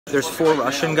There's 4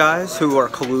 Russian guys who are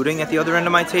colluding at the other end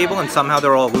of my table, and somehow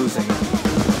they're all losing.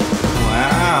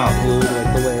 Wow, glued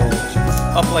like the wedge.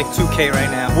 Up like 2K right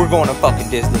now. We're going to fucking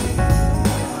Disney.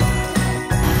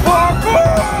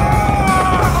 Parkour!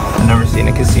 I've never seen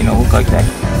a casino look like that.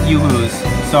 You lose.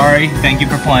 Sorry, thank you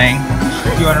for playing.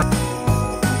 You wanna...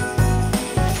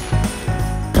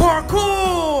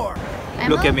 Parkour!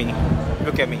 Look at me.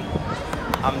 Look at me.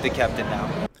 I'm the captain now.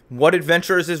 What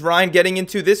adventures is Ryan getting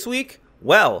into this week?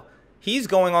 Well, he's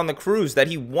going on the cruise that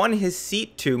he won his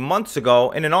seat to months ago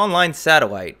in an online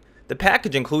satellite. The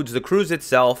package includes the cruise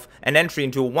itself and entry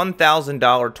into a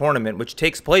 $1,000 tournament which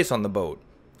takes place on the boat.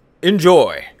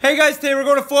 Enjoy! Hey guys, today we're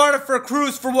going to Florida for a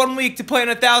cruise for 1 week to play in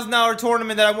a $1,000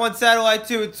 tournament that I won satellite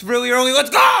to. It's really early. Let's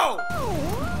go!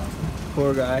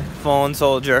 Poor guy. Fallen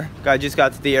soldier. Guy just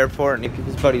got to the airport and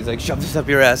his buddy's like, shove this up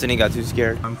your ass, and he got too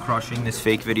scared. I'm crushing this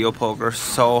fake video poker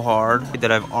so hard that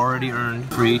I've already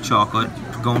earned free chocolate.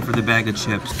 Going for the bag of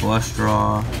chips. Flush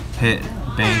draw, hit,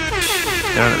 bank.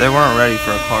 They weren't ready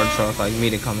for a card shark like me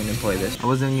to come in and play this. I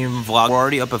wasn't even vlog. We're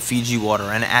already up at Fiji water,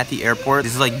 and at the airport,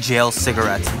 this is like jail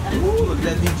cigarettes. Ooh, look at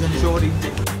that DJ shorty.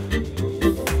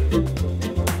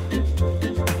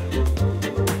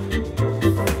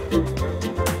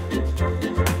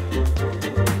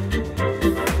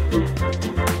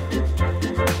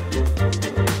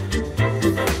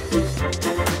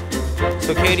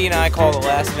 So Katie and I call the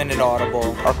last minute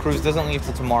audible. Our cruise doesn't leave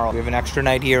till tomorrow. We have an extra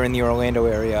night here in the Orlando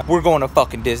area. We're going to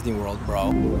fucking Disney World,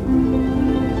 bro.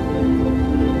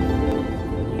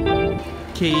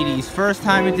 Katie's first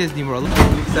time at Disney World.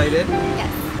 Are you excited?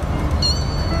 Yes.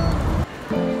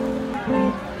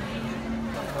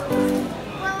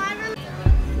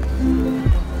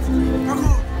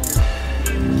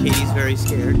 Katie's very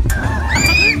scared.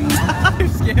 I'm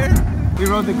scared. We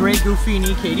rode the Great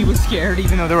Goofini. Katie was scared,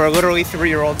 even though there were literally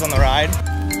 3-year-olds on the ride.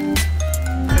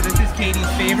 So this is Katie's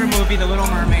favorite movie, The Little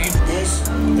Mermaid. This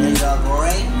is a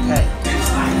great cake.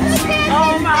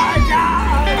 Oh my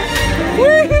god!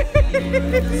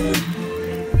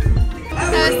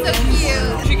 That was so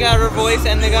cute. She got her voice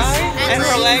and the guy and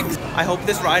her legs. I hope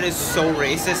this ride is so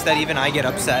racist that even I get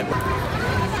upset.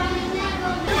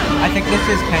 I think this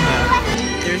is Kenya.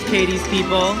 There's Katie's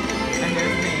people, and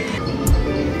there's me.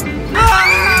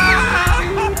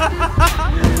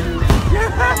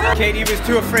 Katie was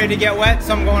too afraid to get wet,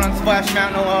 so I'm going on Splash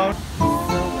Mountain alone.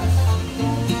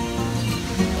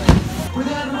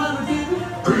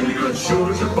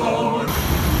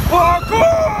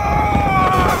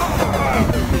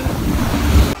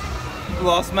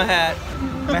 Lost my hat.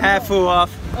 My hat flew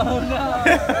off. Oh no.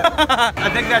 I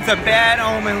think that's a bad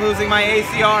omen, losing my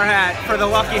ACR hat for the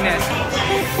luckiness.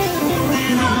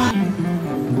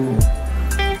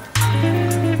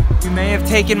 You may have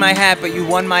taken my hat, but you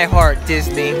won my heart,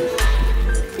 Disney.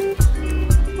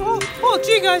 Oh,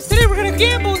 gee guys, today we're gonna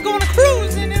gamble and go on a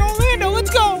cruise in Orlando. Let's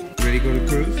go. Ready to go to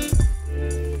cruise?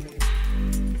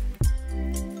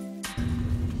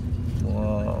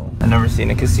 Whoa. I've never seen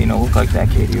a casino look like that,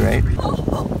 Katie, right?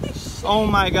 Oh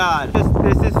my god. This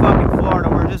is fucking Florida.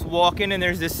 We're just walking and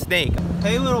there's this snake.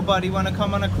 Hey little buddy, wanna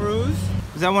come on a cruise?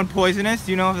 Is that one poisonous?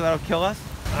 Do you know if that'll kill us?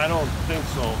 I don't think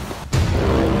so.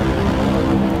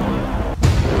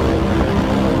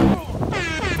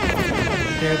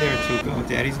 They're there too. Go.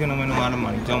 Daddy's gonna win a lot of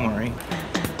money. Don't worry.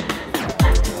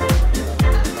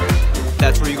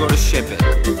 That's where you go to ship it.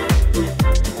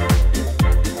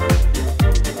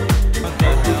 What the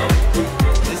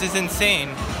hell? This is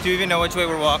insane. Do you even know which way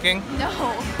we're walking? No.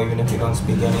 Even if you don't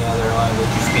speak any other language,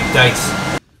 you speak dice.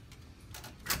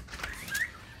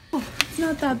 Oh, it's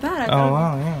not that bad. Oh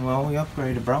wow, yeah. Well, we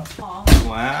upgraded, bro. Aww.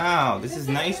 Wow, this is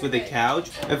nice with the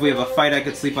couch. If we have a fight, I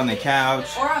could sleep on the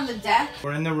couch. Or on the deck.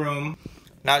 We're in the room.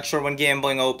 Not sure when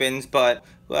gambling opens, but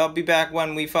I'll be back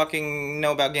when we fucking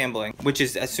know about gambling. Which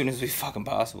is as soon as we fucking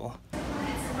possible.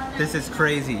 This is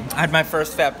crazy. I had my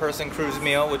first fat person cruise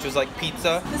meal, which was like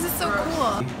pizza. This is so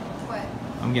cool. What?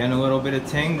 I'm getting a little bit of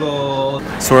tingle.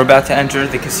 So we're about to enter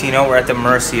the casino we're at the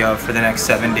mercy of for the next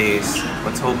 7 days.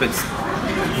 Let's hope it's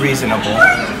reasonable.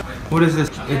 What is this?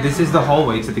 This is the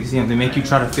hallway to the casino. They make you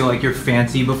try to feel like you're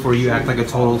fancy before you act like a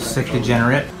total sick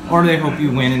degenerate. Or they hope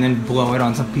you win and then blow it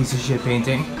on some piece of shit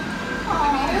painting.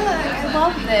 I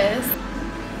love this.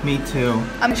 Me too.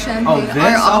 I'm champagne. Oh, this?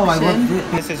 Oh, I love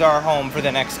this. This is our home for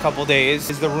the next couple days.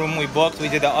 This is the room we booked. We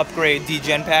did the upgrade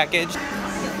DGen package.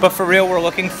 But for real, we're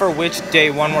looking for which day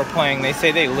one we're playing. They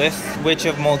say they list which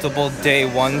of multiple day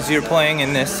ones you're playing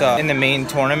in this in the main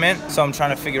tournament. So I'm trying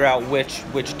to figure out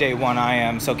which day one I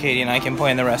am, so Katie and I can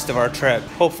play in the rest of our trip.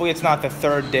 Hopefully it's not the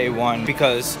third day one,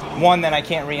 because one, then I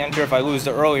can't re-enter if I lose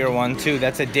the earlier one. Two,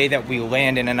 that's a day that we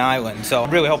land in an island. So I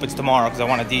really hope it's tomorrow because I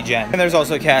want to degen. And there's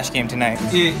also a cash game tonight.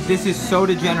 This is so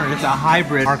degenerate. It's a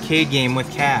hybrid arcade game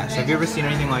with cash. Have you ever seen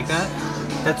anything like that?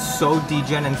 That's so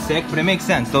degen and sick, but it makes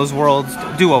sense. Those worlds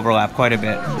do overlap quite a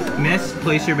bit. Miss,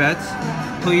 place your bets,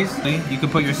 please. You can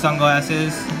put your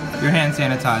sunglasses, your hand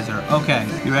sanitizer. Okay,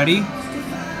 you ready?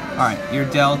 All right, you're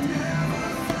dealt.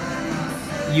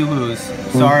 You lose.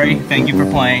 Sorry, thank you for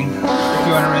playing. Do you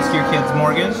want to risk your kid's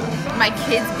mortgage? My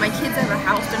kids have a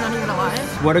house, they're not even alive.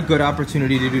 What a good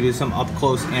opportunity to do some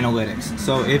up-close analytics.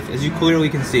 So if, as you clearly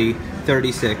can see,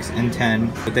 36 and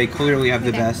 10, but they clearly have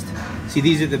the best. See,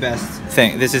 these are the best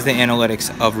thing. This is the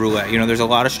analytics of roulette. You know, there's a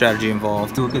lot of strategy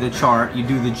involved. You look at the chart, you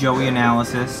do the Joey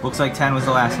analysis. Looks like 10 was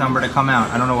the last number to come out.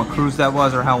 I don't know what cruise that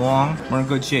was or how long. We're in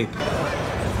good shape.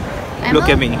 Emma? Look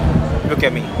at me. Look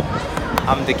at me.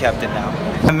 I'm the captain now.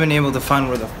 I haven't been able to find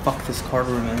where the fuck this card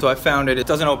room is. So I found it. It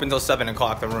doesn't open till 7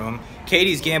 o'clock, the room.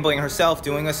 Katie's gambling herself,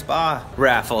 doing a spa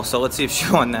raffle. So let's see if she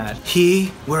won that. Here,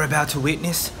 we're about to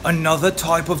witness another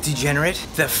type of degenerate.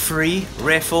 The free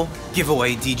raffle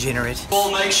giveaway degenerate.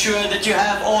 We'll make sure that you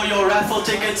have all your raffle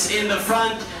tickets in the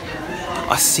front.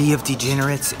 A sea of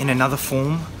degenerates in another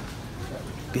form,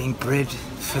 being bred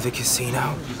for the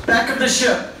casino. Back of the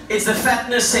ship, it's the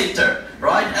fatness center,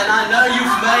 right? And I know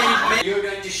you've made... You're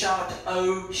going to shout,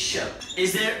 oh ship.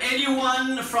 Is there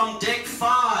anyone from deck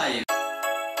 5?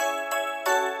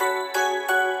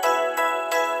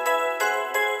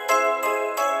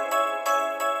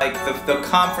 Like the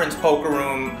conference poker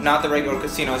room, not the regular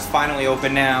casino, is finally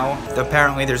open now.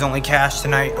 Apparently there's only cash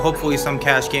tonight. Hopefully some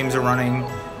cash games are running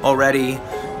already.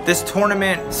 This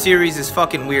tournament series is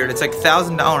fucking weird. It's like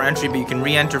 $1,000 entry, but you can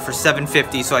re-enter for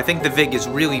 $750. So I think the VIG is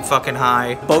really fucking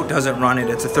high. Boat doesn't run it.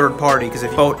 It's a third party. Because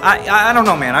if Boat, I don't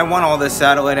know, man. I won all this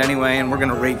satellite anyway, and we're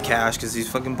gonna rate cash because these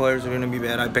fucking players are gonna be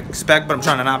bad. I expect, but I'm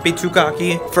trying to not be too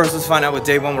cocky. First, let's find out what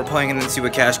day one we're playing, and then see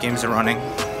what cash games are running,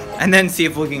 and then see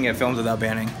if we can get films without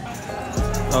banning.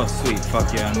 Oh, sweet.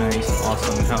 Fuck yeah. Nice.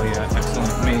 Awesome. Hell yeah.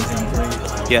 Excellent. Amazing.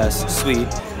 Great. Yes. Sweet.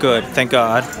 Good. Thank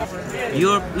God.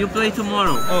 You play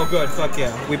tomorrow. Oh, good. Fuck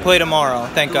yeah. We play tomorrow.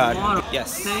 Thank God. Tomorrow.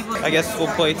 Yes. I guess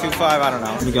we'll play 2-5. I don't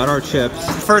know. We got our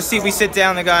chips. First seat we sit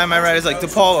down, the guy on my right is like,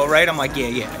 Depaulo, right? I'm like,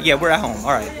 yeah, we're at home.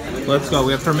 All right. Let's go.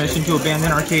 We have permission to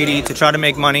abandon our Katie to try to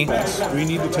make money. We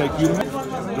need to take you.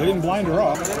 They didn't blind her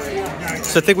off.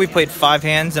 So I think we played 5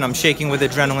 hands, and I'm shaking with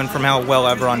adrenaline from how well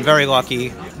I've run. Very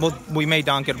lucky. Well, we may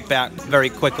donk it back very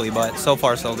quickly, but so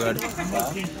far so good.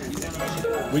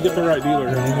 We get the right dealer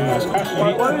here.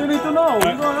 What do you need to know? What's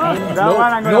going on? That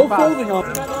one I'm No gonna pass. folding on.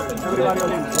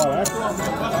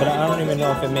 But I don't even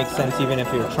know if it makes sense, even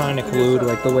if you're trying to collude,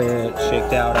 like the way it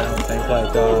shaked out. I don't think,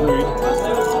 like, no,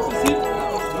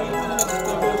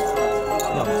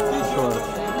 sure.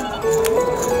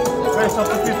 Raise up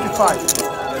to 55.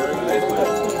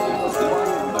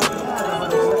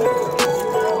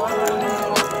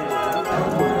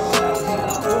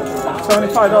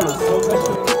 $75.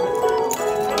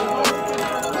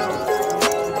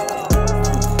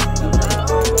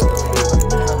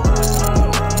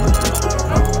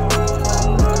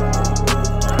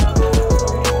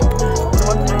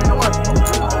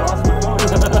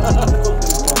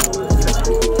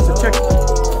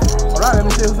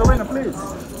 Who's the winner, please?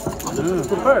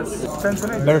 Two pairs. 10 to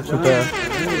 8. Better 2 pair.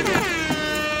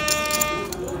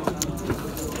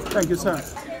 Thank you, sir.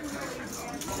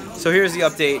 So here's the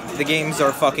update. The games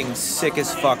are fucking sick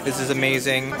as fuck. This is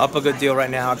amazing. Up a good deal right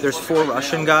now. There's 4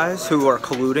 Russian guys who are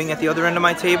colluding at the other end of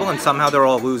my table, and somehow they're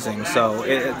all losing. So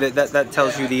that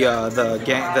tells you the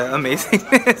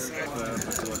amazingness.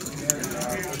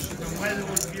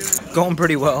 Going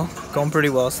pretty well. Going pretty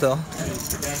well still.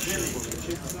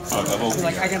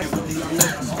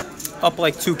 Up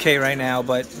like 2K right now,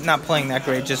 but not playing that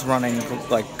great, just running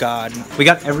like God. We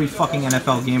got every fucking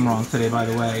NFL game wrong today, by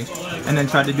the way. And then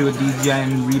tried to do a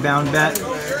DGen rebound bet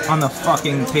on the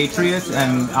fucking Patriots,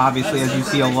 and obviously, as you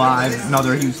see,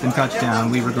 another Houston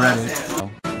touchdown. We regret it.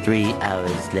 3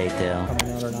 hours later.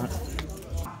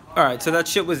 Alright, so that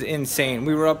shit was insane.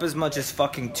 We were up as much as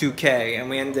fucking 2K, and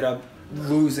we ended up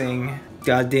losing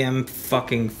goddamn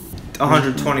fucking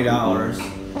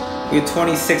 $120. We had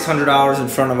 $2,600 in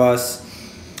front of us.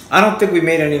 I don't think we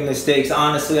made any mistakes.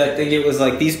 Honestly, I think it was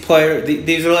like these players,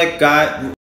 these are like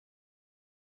guys.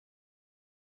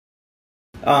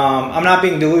 I'm not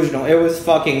being delusional. It was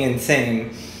fucking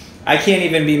insane. I can't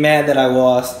even be mad that I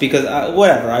lost because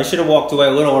whatever. I should have walked away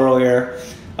a little earlier.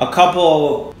 A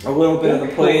little bit of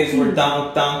the plays were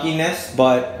donkiness,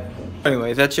 but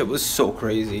anyways, that shit was so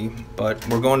crazy. But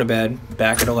we're going to bed,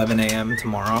 back at 11 a.m.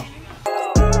 tomorrow.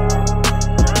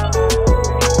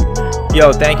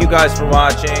 Yo, thank you guys for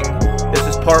watching. This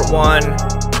is part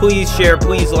 1. Please share,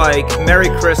 please like. Merry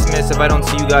Christmas if I don't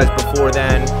see you guys before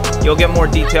then. You'll get more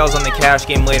details on the cash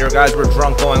game later. Guys, we're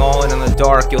drunk going all in the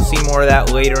dark. You'll see more of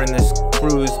that later in this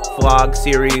cruise vlog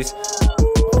series.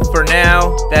 For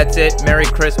now, that's it. Merry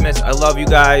Christmas. I love you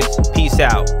guys. Peace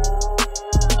out.